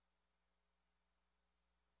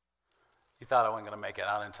thought I wasn't going to make it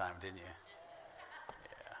out in time, didn't you?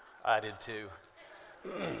 Yeah, I did too.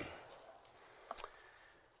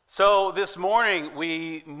 So this morning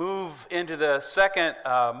we move into the second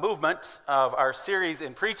movement of our series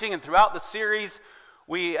in preaching, and throughout the series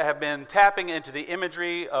we have been tapping into the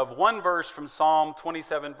imagery of one verse from Psalm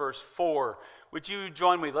 27 verse 4. Would you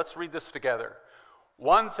join me? Let's read this together.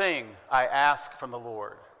 One thing I ask from the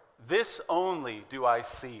Lord, this only do I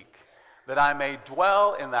seek, that I may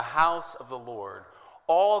dwell in the house of the Lord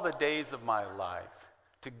all the days of my life,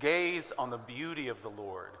 to gaze on the beauty of the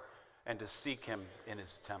Lord and to seek him in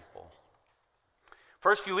his temple.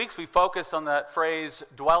 First few weeks we focused on that phrase,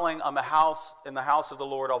 dwelling in the house of the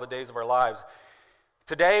Lord all the days of our lives.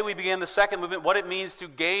 Today we begin the second movement, what it means to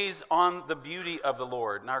gaze on the beauty of the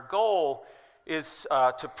Lord. And our goal is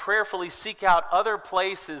to prayerfully seek out other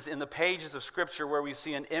places in the pages of Scripture where we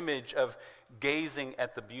see an image of gazing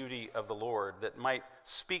at the beauty of the Lord that might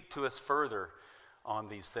speak to us further on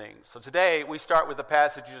these things. So today we start with the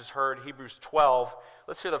passage you just heard, Hebrews 12.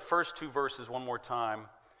 Let's hear the first two verses one more time.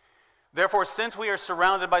 Therefore, since we are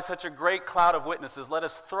surrounded by such a great cloud of witnesses, let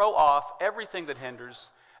us throw off everything that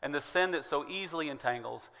hinders and the sin that so easily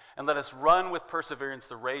entangles, and let us run with perseverance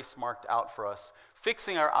the race marked out for us,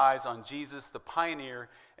 fixing our eyes on Jesus, the pioneer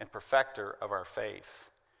and perfecter of our faith.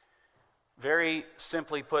 Very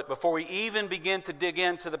simply put, before we even begin to dig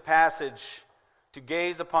into the passage, to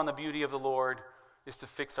gaze upon the beauty of the Lord is to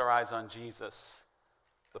fix our eyes on Jesus,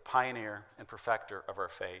 the pioneer and perfecter of our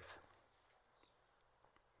faith.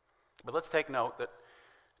 But let's take note that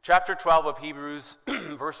chapter 12 of Hebrews,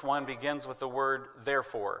 verse 1, begins with the word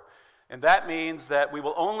therefore. And that means that we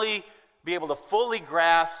will only be able to fully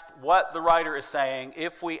grasp what the writer is saying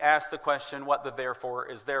if we ask the question what the therefore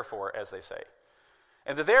is there for, as they say.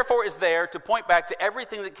 And the therefore is there to point back to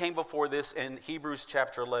everything that came before this in Hebrews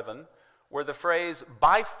chapter 11, where the phrase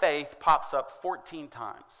by faith pops up 14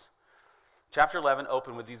 times. Chapter 11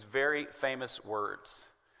 opened with these very famous words.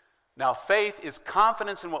 Now faith is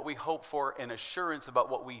confidence in what we hope for and assurance about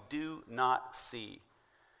what we do not see.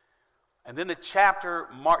 And then the chapter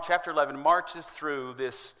 11 marches through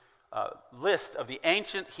this list of the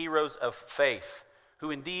ancient heroes of faith who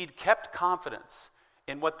indeed kept confidence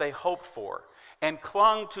in what they hoped for and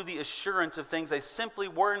clung to the assurance of things they simply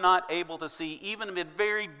were not able to see, even amid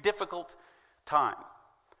very difficult time.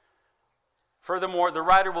 Furthermore, the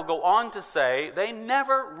writer will go on to say they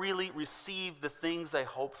never really received the things they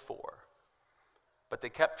hoped for, but they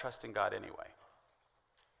kept trusting God anyway.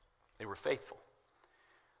 They were faithful.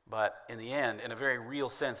 But in the end, in a very real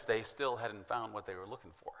sense, they still hadn't found what they were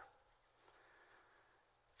looking for.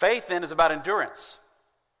 Faith, then, is about endurance.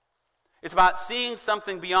 It's about seeing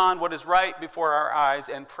something beyond what is right before our eyes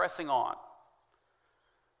and pressing on.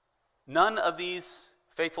 None of these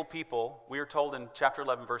faithful people, we are told in chapter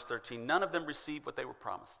 11, verse 13, none of them received what they were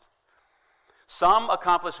promised. Some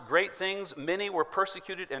accomplished great things. Many were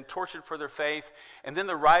persecuted and tortured for their faith. And then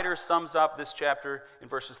the writer sums up this chapter in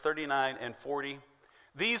verses 39 and 40.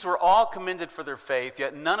 These were all commended for their faith,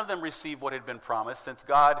 yet none of them received what had been promised, since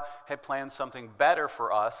God had planned something better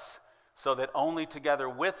for us, so that only together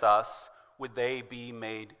with us would they be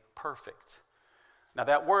made perfect. Now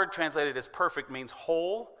that word translated as perfect means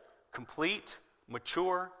whole, complete,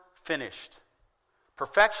 mature, finished.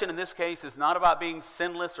 Perfection in this case is not about being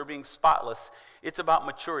sinless or being spotless. It's about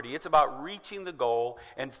maturity. It's about reaching the goal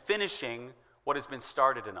and finishing what has been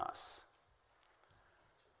started in us.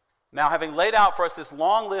 Now, having laid out for us this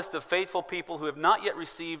long list of faithful people who have not yet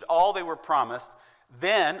received all they were promised,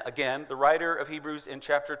 then, again, the writer of Hebrews in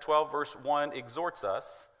chapter 12, verse 1 exhorts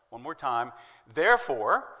us, one more time,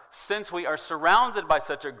 therefore, since we are surrounded by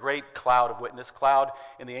such a great cloud of witness, cloud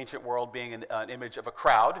in the ancient world being an image of a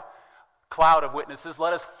cloud of witnesses,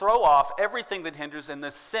 let us throw off everything that hinders and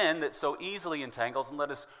the sin that so easily entangles, and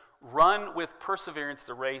let us run with perseverance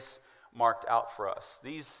the race marked out for us.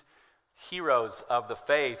 These heroes of the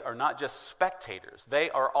faith are not just spectators.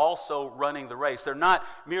 They are also running the race. They're not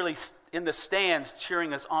merely in the stands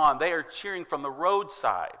cheering us on. They are cheering from the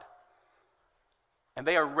roadside. And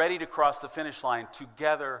they are ready to cross the finish line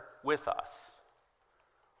together with us.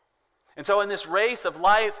 And so in this race of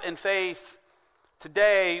life and faith,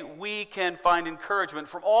 today we can find encouragement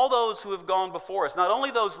from all those who have gone before us. Not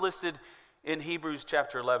only those listed in Hebrews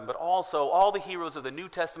chapter 11, but also all the heroes of the New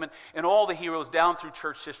Testament and all the heroes down through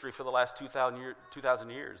church history for the last 2,000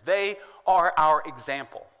 years. They are our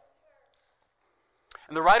example.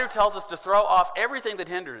 And the writer tells us to throw off everything that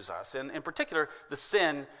hinders us, and in particular, the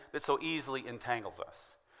sin that so easily entangles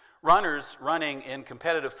us. Runners running in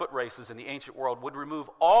competitive foot races in the ancient world would remove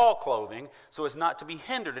all clothing so as not to be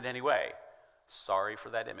hindered in any way. Sorry for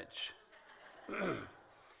that image.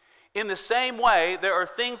 In the same way, there are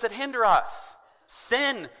things that hinder us.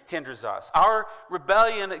 Sin hinders us. Our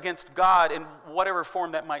rebellion against God in whatever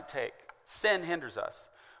form that might take. Sin hinders us.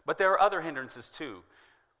 But there are other hindrances too.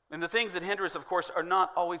 And the things that hinder us, of course, are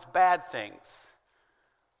not always bad things.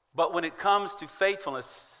 But when it comes to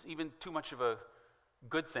faithfulness, even too much of a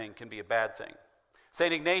good thing can be a bad thing.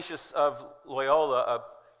 St. Ignatius of Loyola, a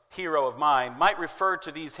hero of mine, might refer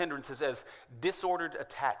to these hindrances as disordered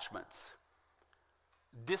attachments.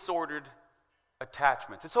 Disordered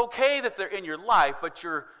attachments. It's okay that they're in your life, but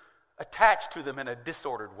you're attached to them in a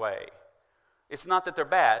disordered way. It's not that they're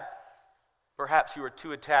bad. Perhaps you are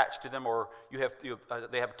too attached to them, or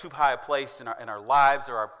they have too high a place in our lives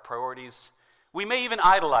or our priorities. We may even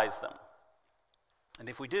idolize them. And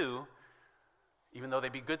if we do, even though they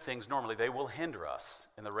be good things normally, they will hinder us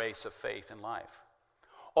in the race of faith and life.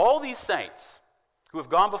 All these saints who have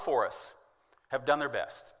gone before us have done their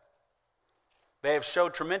best. They have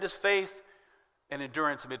showed tremendous faith and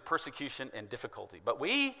endurance amid persecution and difficulty. But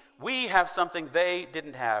we have something they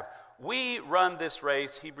didn't have. We run this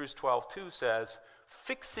race, Hebrews 12:2 says,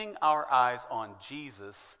 fixing our eyes on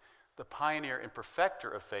Jesus, the pioneer and perfecter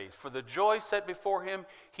of faith. For the joy set before him,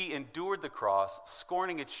 he endured the cross,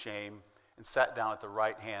 scorning its shame, and sat down at the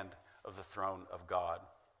right hand of the throne of God.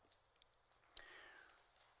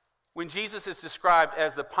 When Jesus is described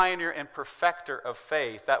as the pioneer and perfecter of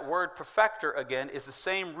faith, that word perfecter, again, is the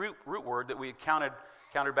same root word that we encountered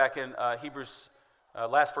back in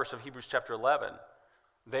last verse of Hebrews chapter 11.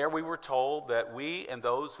 There we were told that we and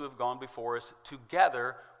those who have gone before us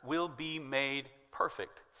together will be made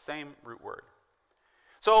perfect. Same root word.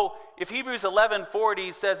 So if Hebrews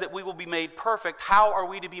 11:40 says that we will be made perfect, how are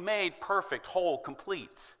we to be made perfect, whole,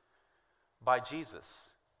 complete? By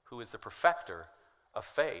Jesus, who is the perfecter of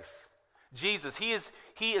faith. Jesus, he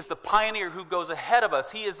is the pioneer who goes ahead of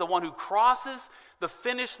us. He is the one who crosses the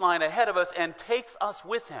finish line ahead of us and takes us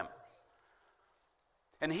with him.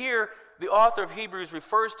 And here, the author of Hebrews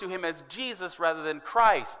refers to him as Jesus rather than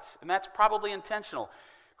Christ, and that's probably intentional.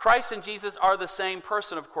 Christ and Jesus are the same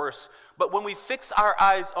person, of course, but when we fix our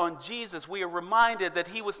eyes on Jesus, we are reminded that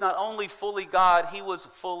he was not only fully God, he was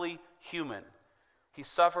fully human. He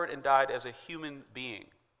suffered and died as a human being.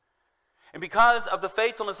 And because of the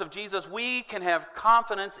faithfulness of Jesus, we can have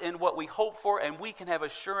confidence in what we hope for, and we can have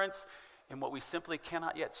assurance in what we simply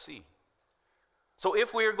cannot yet see. So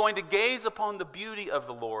if we are going to gaze upon the beauty of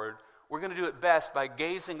the Lord, we're going to do it best by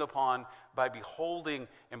gazing upon, by beholding,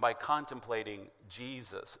 and by contemplating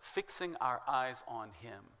Jesus, fixing our eyes on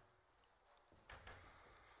him.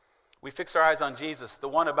 We fix our eyes on Jesus, the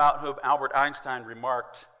one about whom Albert Einstein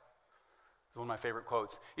remarked, one of my favorite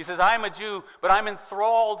quotes. He says, I am a Jew, but I'm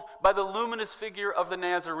enthralled by the luminous figure of the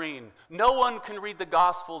Nazarene. No one can read the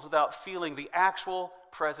Gospels without feeling the actual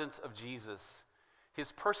presence of Jesus.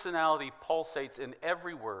 His personality pulsates in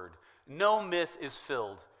every word. No myth is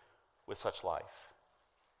filled with such life.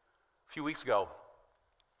 A few weeks ago,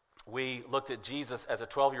 we looked at Jesus as a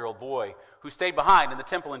 12-year-old boy who stayed behind in the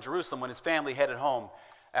temple in Jerusalem when his family headed home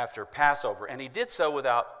after Passover, and he did so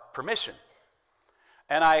without permission.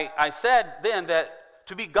 And I said then that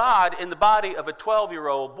to be God in the body of a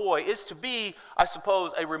 12-year-old boy is to be, I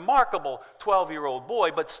suppose, a remarkable 12-year-old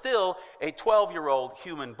boy, but still a 12-year-old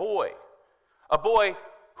human boy. A boy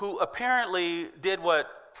who apparently did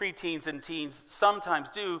what preteens and teens sometimes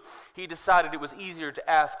do. He decided it was easier to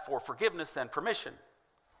ask for forgiveness than permission.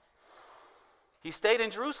 He stayed in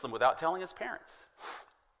Jerusalem without telling his parents.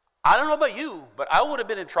 I don't know about you, but I would have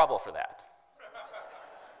been in trouble for that.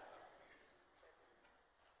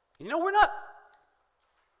 You know,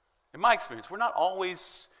 in my experience, we're not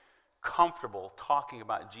always comfortable talking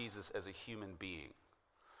about Jesus as a human being.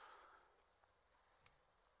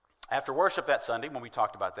 After worship that Sunday, when we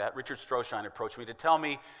talked about that, Richard Stroshine approached me to tell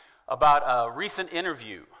me about a recent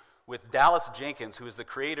interview with Dallas Jenkins, who is the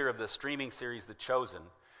creator of the streaming series The Chosen,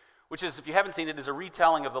 which is, if you haven't seen it, is a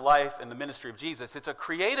retelling of the life and the ministry of Jesus. It's a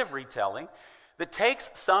creative retelling that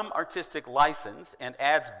takes some artistic license and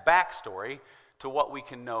adds backstory to what we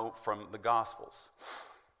can know from the Gospels.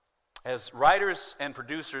 As writers and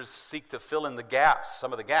producers seek to fill in the gaps,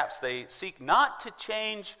 some of the gaps, they seek not to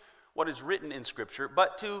change what is written in Scripture,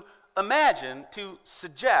 but to imagine, to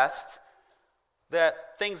suggest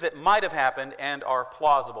that things that might have happened and are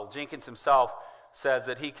plausible. Jenkins himself says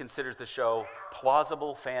that he considers the show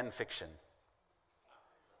plausible fan fiction.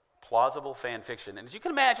 Plausible fan fiction. And as you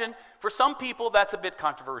can imagine, for some people that's a bit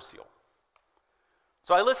controversial.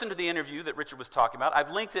 So I listened to the interview that Richard was talking about. I've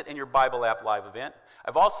linked it in your Bible app live event.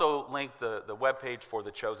 I've also linked the webpage for the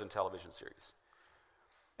Chosen television series.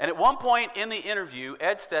 And at one point in the interview,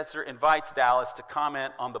 Ed Stetzer invites Dallas to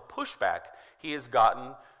comment on the pushback he has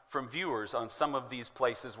gotten from viewers on some of these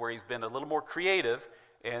places where he's been a little more creative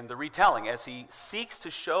in the retelling as he seeks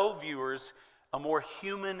to show viewers a more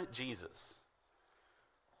human Jesus.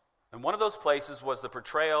 And one of those places was the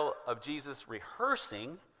portrayal of Jesus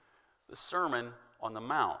rehearsing the Sermon on the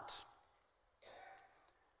Mount.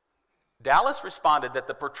 Dallas responded that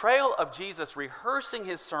the portrayal of Jesus rehearsing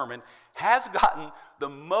his sermon has gotten the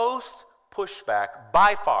most pushback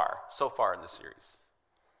by far so far in the series.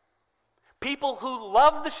 People who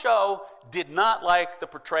loved the show did not like the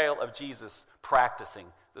portrayal of Jesus practicing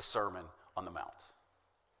the Sermon on the Mount.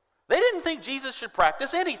 They didn't think Jesus should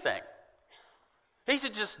practice anything. He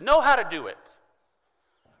should just know how to do it.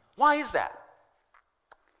 Why is that?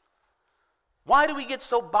 Why do we get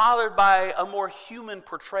so bothered by a more human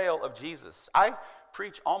portrayal of Jesus? I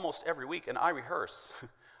preach almost every week and I rehearse.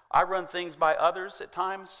 I run things by others at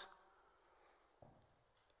times.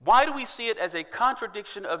 Why do we see it as a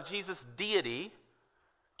contradiction of Jesus' deity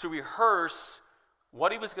to rehearse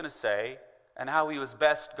what he was going to say and how he was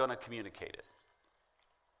best going to communicate it?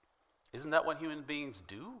 Isn't that what human beings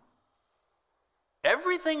do?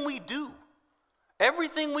 Everything we do,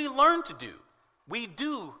 everything we learn to do, we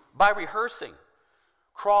do by rehearsing,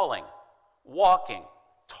 crawling, walking,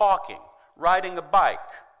 talking, riding a bike,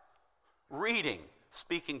 reading,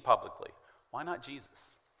 speaking publicly. Why not Jesus?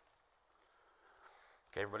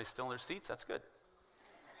 Okay, everybody's still in their seats? That's good.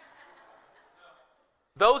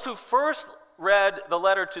 Those who first read the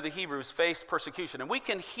letter to the Hebrews faced persecution, and we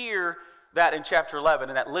can hear that in chapter 11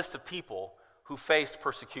 in that list of people who faced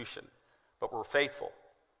persecution, but were faithful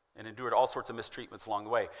and endured all sorts of mistreatments along the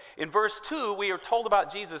way. In verse 2, we are told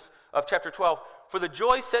about Jesus of chapter 12, for the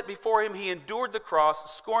joy set before him, he endured the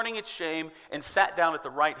cross, scorning its shame, and sat down at the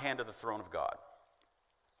right hand of the throne of God.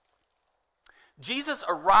 Jesus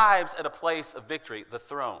arrives at a place of victory, the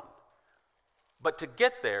throne. But to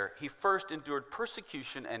get there, he first endured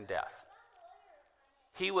persecution and death.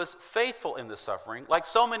 He was faithful in the suffering, like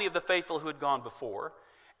so many of the faithful who had gone before,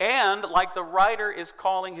 and like the writer is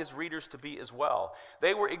calling his readers to be as well.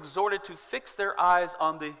 They were exhorted to fix their eyes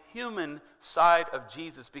on the human side of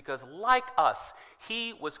Jesus because, like us,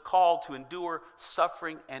 he was called to endure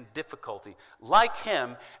suffering and difficulty. Like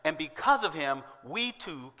him, and because of him, we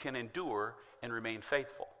too can endure and remain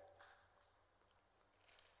faithful.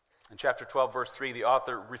 In chapter 12, verse 3, the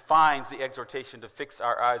author refines the exhortation to fix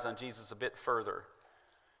our eyes on Jesus a bit further.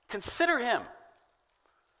 Consider him,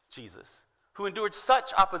 Jesus, who endured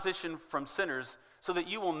such opposition from sinners so that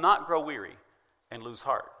you will not grow weary and lose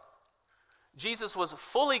heart. Jesus was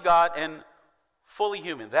fully God and fully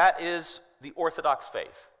human. That is the Orthodox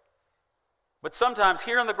faith. But sometimes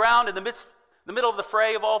here on the ground, in the middle of the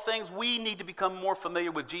fray of all things, we need to become more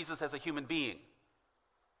familiar with Jesus as a human being,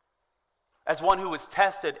 as one who was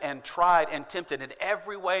tested and tried and tempted in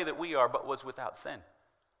every way that we are, but was without sin.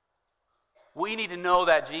 We need to know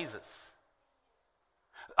that Jesus.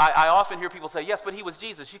 I often hear people say, yes, but he was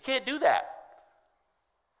Jesus. You can't do that.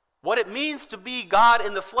 What it means to be God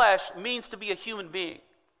in the flesh means to be a human being.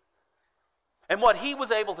 And what he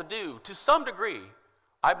was able to do, to some degree,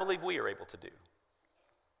 I believe we are able to do.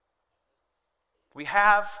 We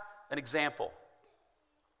have an example.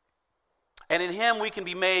 And in him we can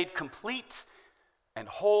be made complete and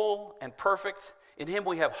whole and perfect. In him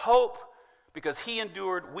we have hope because he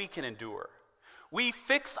endured, we can endure. We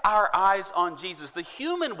fix our eyes on Jesus, the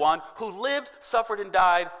human one who lived, suffered, and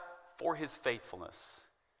died for his faithfulness,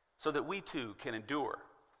 so that we too can endure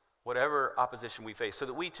whatever opposition we face, so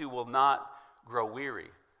that we too will not grow weary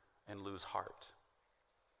and lose heart.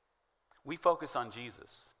 We focus on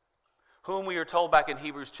Jesus, whom we are told back in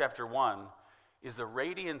Hebrews chapter 1 is the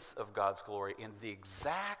radiance of God's glory in the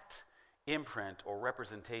exact imprint or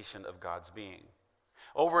representation of God's being.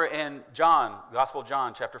 Over in John, Gospel of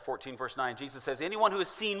John, chapter 14, verse 9, Jesus says, anyone who has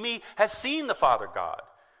seen me has seen the Father God.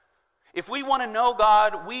 If we want to know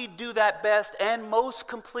God, we do that best and most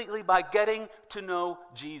completely by getting to know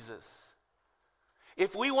Jesus.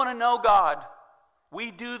 If we want to know God,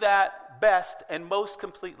 we do that best and most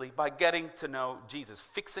completely by getting to know Jesus,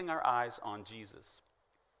 fixing our eyes on Jesus.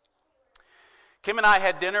 Kim and I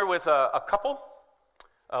had dinner with a couple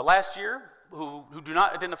last year who do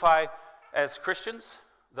not identify as Christians,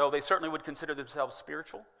 though they certainly would consider themselves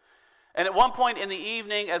spiritual. And at one point in the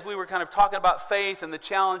evening, as we were kind of talking about faith and the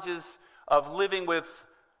challenges of living with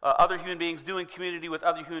other human beings, doing community with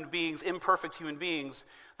other human beings, imperfect human beings,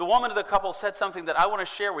 the woman of the couple said something that I want to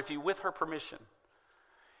share with you with her permission.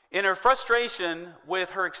 In her frustration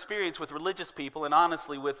with her experience with religious people, and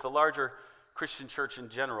honestly with the larger Christian church in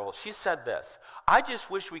general, she said this: I just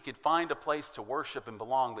wish we could find a place to worship and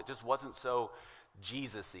belong that just wasn't so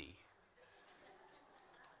Jesus-y.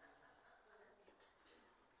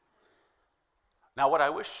 Now, what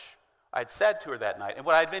I wish I'd said to her that night, and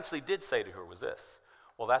what I eventually did say to her, was this: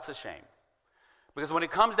 well, that's a shame. Because when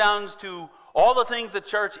it comes down to all the things the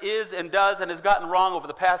church is and does and has gotten wrong over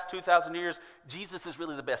the past 2,000 years, Jesus is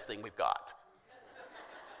really the best thing we've got.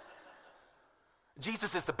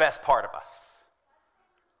 Jesus is the best part of us.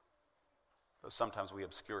 Though sometimes we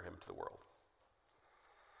obscure him to the world.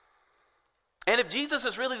 And if Jesus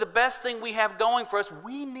is really the best thing we have going for us,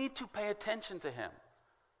 we need to pay attention to him.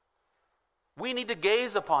 We need to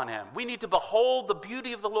gaze upon him. We need to behold the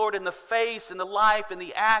beauty of the Lord in the face, in the life, in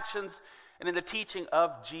the actions, and in the teaching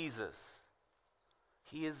of Jesus.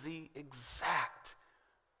 He is the exact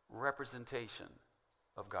representation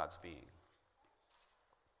of God's being.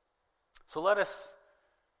 So let us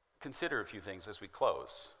consider a few things as we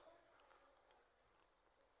close.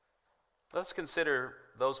 Let's consider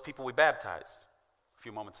those people we baptized a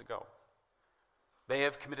few moments ago. They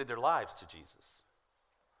have committed their lives to Jesus.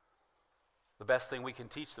 The best thing we can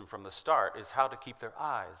teach them from the start is how to keep their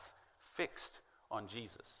eyes fixed on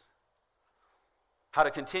Jesus. How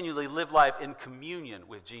to continually live life in communion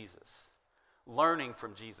with Jesus. Learning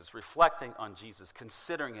from Jesus, reflecting on Jesus,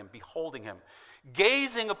 considering him, beholding him,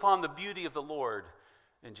 gazing upon the beauty of the Lord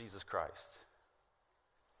in Jesus Christ.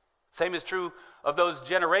 Same is true of those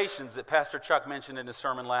generations that Pastor Chuck mentioned in his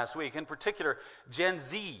sermon last week, in particular, Gen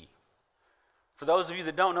Z. For those of you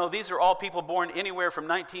that don't know, these are all people born anywhere from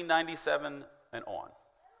 1997 and on.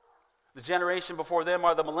 The generation before them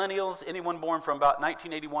are the millennials, anyone born from about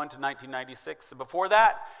 1981 to 1996. And before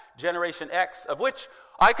that, Generation X, of which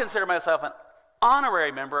I consider myself an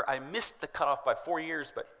honorary member. I missed the cutoff by 4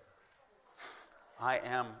 years, but I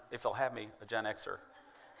am, if they'll have me, a Gen Xer.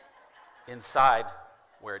 Inside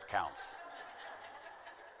where it counts.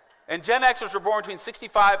 And Gen Xers were born between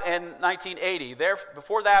 65 and 1980.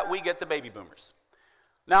 Before that, we get the baby boomers.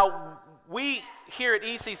 Now, we here at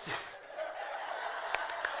ECC...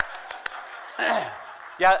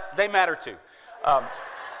 yeah, they matter too.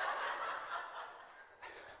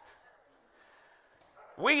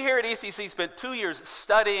 We here at ECC spent 2 years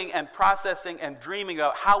studying and processing and dreaming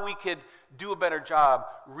about how we could do a better job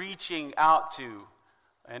reaching out to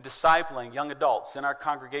and discipling young adults in our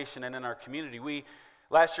congregation and in our community.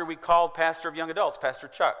 Last year we called pastor of young adults, Pastor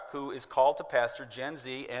Chuck, who is called to pastor Gen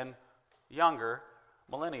Z and younger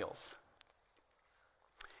millennials.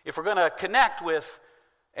 If we're going to connect with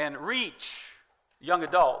and reach young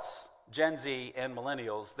adults, Gen Z and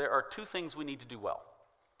millennials, there are two things we need to do well.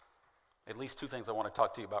 At least two things I want to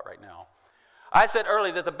talk to you about right now. I said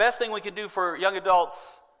earlier that the best thing we can do for young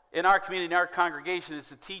adults in our community, in our congregation, is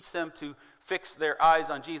to teach them to fix their eyes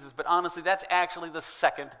on Jesus. But honestly, that's actually the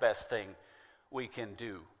second best thing we can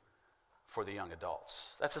do for the young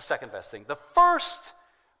adults. That's the second best thing. The first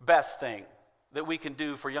best thing that we can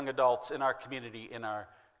do for young adults in our community, in our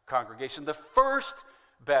congregation, the first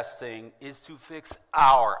best thing is to fix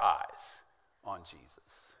our eyes on Jesus.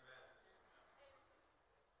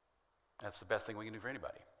 That's the best thing we can do for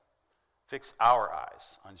anybody. Fix our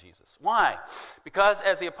eyes on Jesus. Why? Because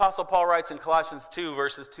as the Apostle Paul writes in Colossians 2,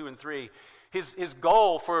 verses 2 and 3, his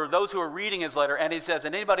goal for those who are reading his letter, and he says,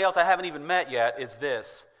 and anybody else I haven't even met yet, is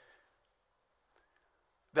this: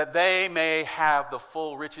 that they may have the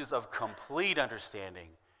full riches of complete understanding,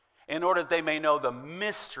 in order that they may know the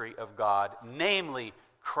mystery of God, namely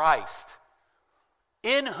Christ,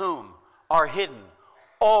 in whom are hidden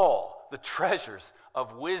all the treasures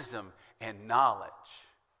of wisdom and knowledge.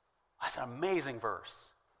 That's an amazing verse.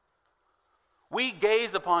 We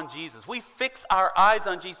gaze upon Jesus. We fix our eyes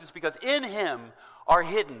on Jesus because in him are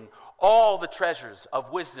hidden all the treasures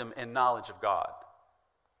of wisdom and knowledge of God.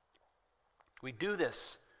 We do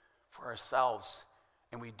this for ourselves,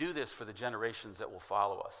 and we do this for the generations that will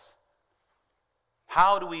follow us.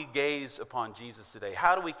 How do we gaze upon Jesus today?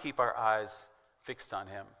 How do we keep our eyes fixed on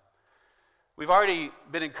him? We've already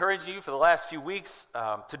been encouraging you for the last few weeks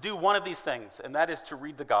to do one of these things, and that is to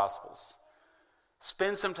read the Gospels.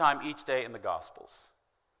 Spend some time each day in the Gospels.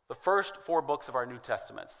 The first 4 books of our New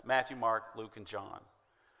Testaments: Matthew, Mark, Luke, and John.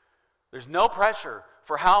 There's no pressure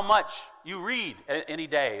for how much you read any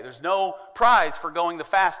day. There's no prize for going the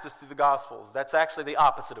fastest through the Gospels. That's actually the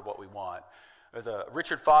opposite of what we want. There's a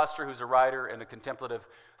Richard Foster, who's a writer and a contemplative,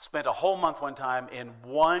 spent a whole month one time in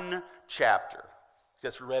one chapter.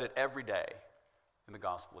 Just read it every day in the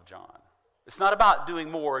Gospel of John. It's not about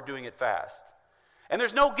doing more or doing it fast. And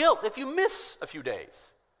there's no guilt if you miss a few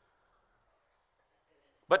days.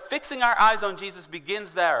 But fixing our eyes on Jesus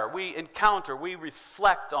begins there. We encounter, we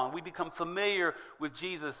reflect on, we become familiar with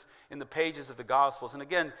Jesus in the pages of the Gospels. And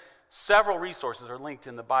again, several resources are linked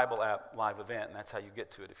in the Bible app live event, and that's how you get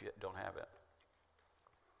to it if you don't have it.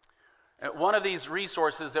 One of these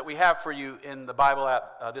resources that we have for you in the Bible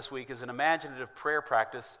app this week is an imaginative prayer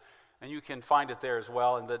practice, and you can find it there as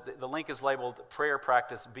well. And the link is labeled Prayer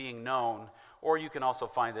Practice Being Known, or you can also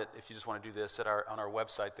find it, if you just want to do this, on our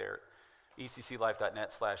website there,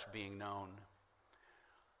 ecclife.net/beingknown.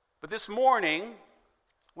 But this morning,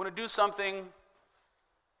 I want to do something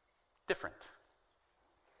different.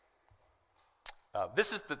 What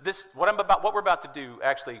we're about to do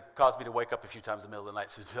actually caused me to wake up a few times in the middle of the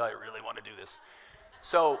night. So I really want to do this.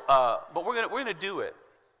 So, but we're gonna do it.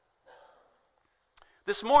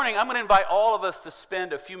 This morning, I'm going to invite all of us to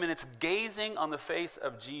spend a few minutes gazing on the face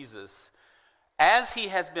of Jesus as he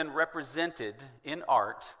has been represented in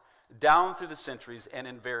art down through the centuries and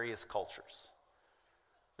in various cultures.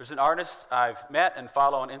 There's an artist I've met and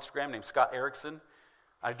follow on Instagram named Scott Erickson.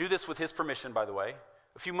 I do this with his permission, by the way.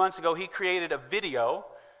 A few months ago, he created a video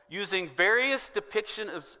using various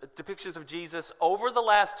depictions of Jesus over the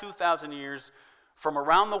last 2,000 years from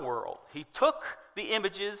around the world. He took the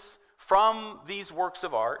images from these works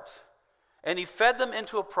of art, and he fed them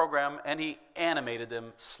into a program, and he animated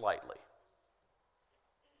them slightly.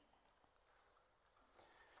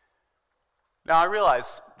 Now, I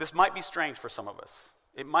realize this might be strange for some of us.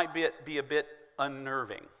 It might be a bit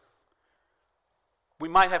unnerving. We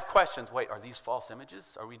might have questions. Wait, are these false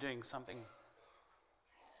images? Are we doing something?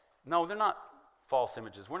 No, they're not false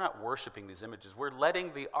images. We're not worshiping these images. We're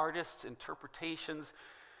letting the artist's interpretations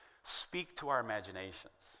speak to our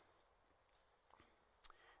imaginations.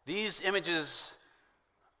 These images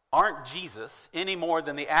aren't Jesus any more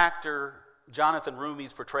than the actor Jonathan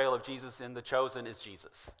Rumi's portrayal of Jesus in The Chosen is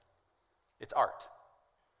Jesus. It's art.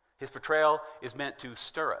 His portrayal is meant to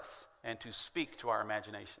stir us and to speak to our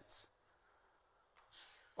imaginations.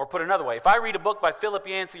 Or put another way, if I read a book by Philip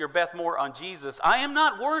Yancey or Beth Moore on Jesus, I am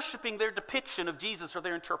not worshiping their depiction of Jesus or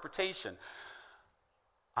their interpretation.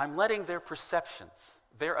 I'm letting their perceptions,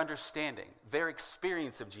 their understanding, their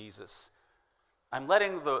experience of Jesus, I'm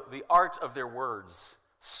letting the art of their words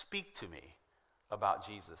speak to me about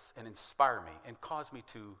Jesus and inspire me and cause me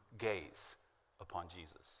to gaze upon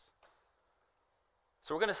Jesus.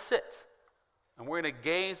 So we're going to sit and we're going to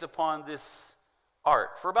gaze upon this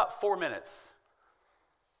art for about 4 minutes.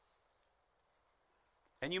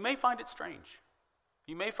 And you may find it strange.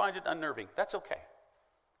 You may find it unnerving. That's okay.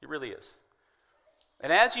 It really is.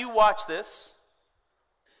 And as you watch this,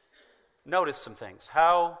 notice some things.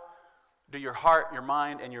 How do your heart, your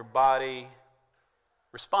mind, and your body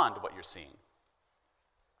respond to what you're seeing?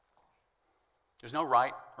 There's no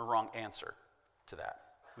right or wrong answer to that.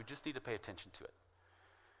 We just need to pay attention to it.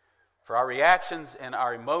 For our reactions and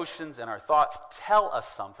our emotions and our thoughts tell us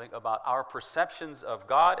something about our perceptions of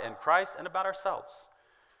God and Christ and about ourselves.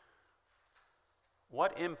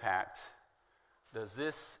 What impact does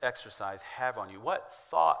this exercise have on you? What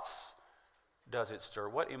thoughts does it stir?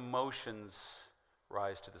 What emotions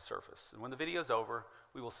rise to the surface? And when the video's over,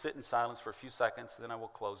 we will sit in silence for a few seconds, and then I will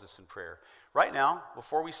close this in prayer. Right now,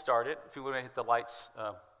 before we start it, if you want to hit the lights,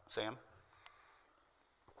 Sam,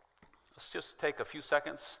 let's just take a few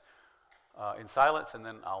seconds in silence, and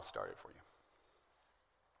then I'll start it for you.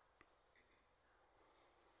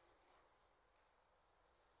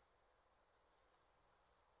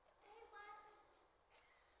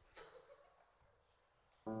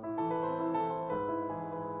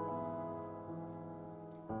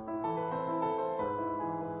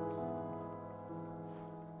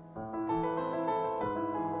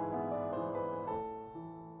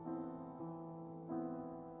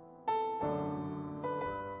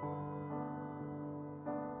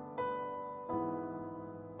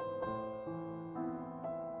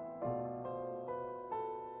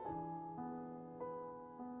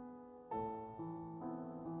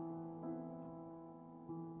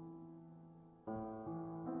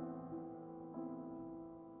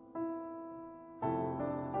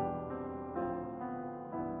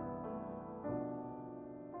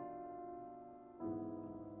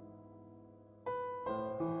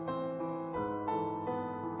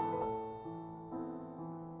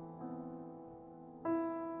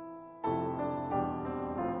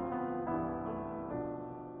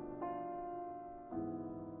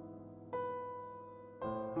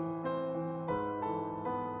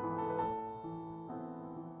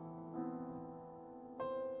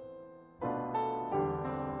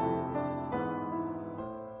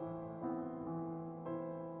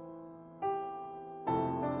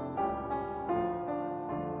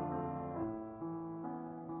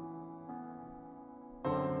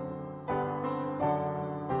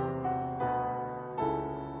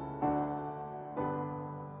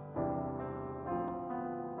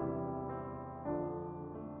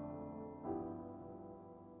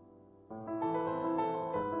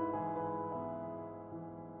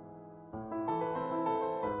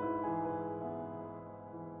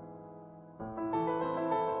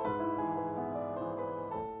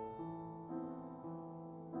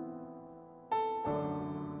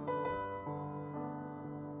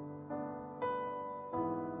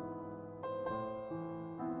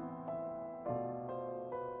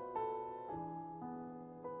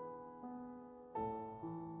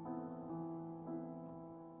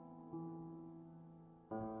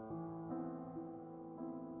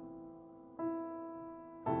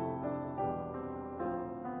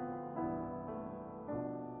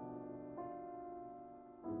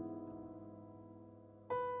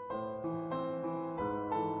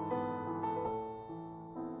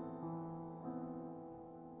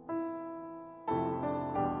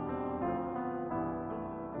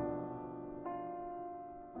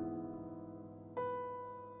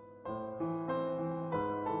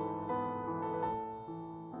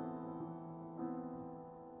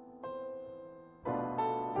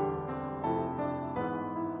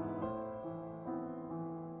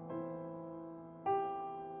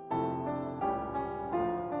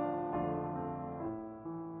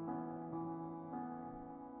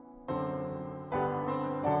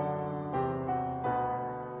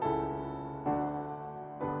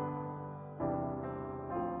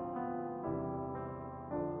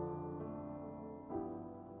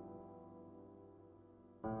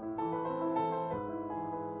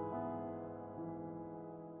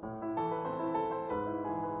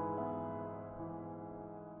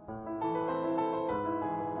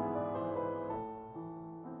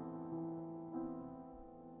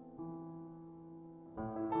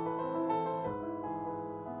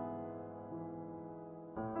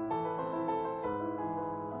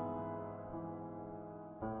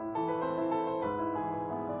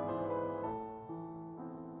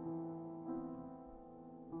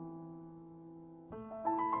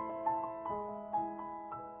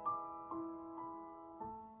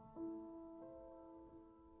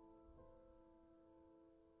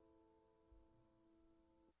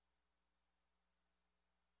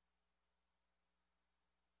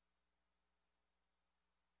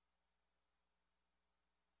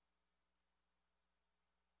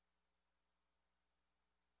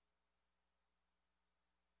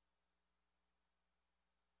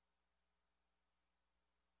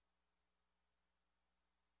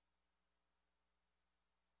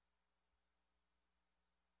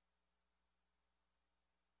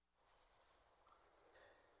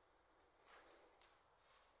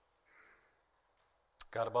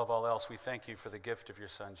 God, above all else, we thank you for the gift of your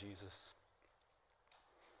Son, Jesus.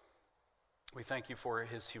 We thank you for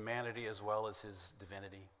his humanity as well as his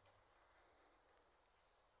divinity.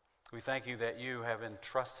 We thank you that you have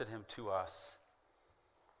entrusted him to us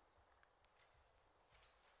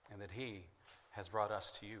and that he has brought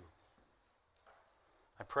us to you.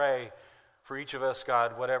 I pray for each of us,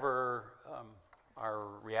 God, whatever our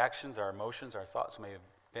reactions, our emotions, our thoughts may have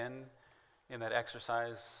been in that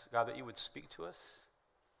exercise, God, that you would speak to us,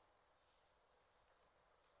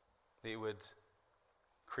 that you would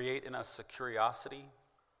create in us a curiosity,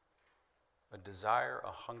 a desire,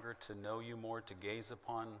 a hunger to know you more, to gaze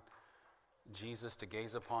upon Jesus, to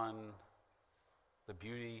gaze upon the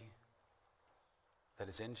beauty that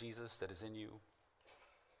is in Jesus, that is in you,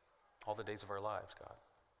 all the days of our lives, God.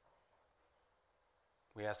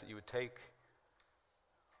 We ask that you would take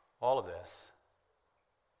all of this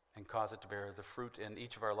and cause it to bear the fruit in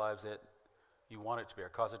each of our lives that you want it to bear.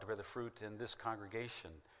 Cause it to bear the fruit in this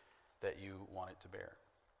congregation that you want it to bear.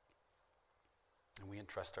 And we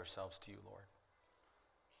entrust ourselves to you, Lord.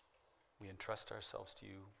 We entrust ourselves to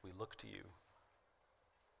you. We look to you.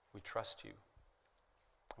 We trust you.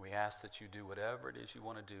 We ask that you do whatever it is you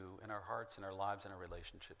want to do in our hearts, in our lives, in our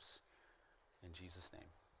relationships. In Jesus' name,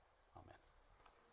 amen.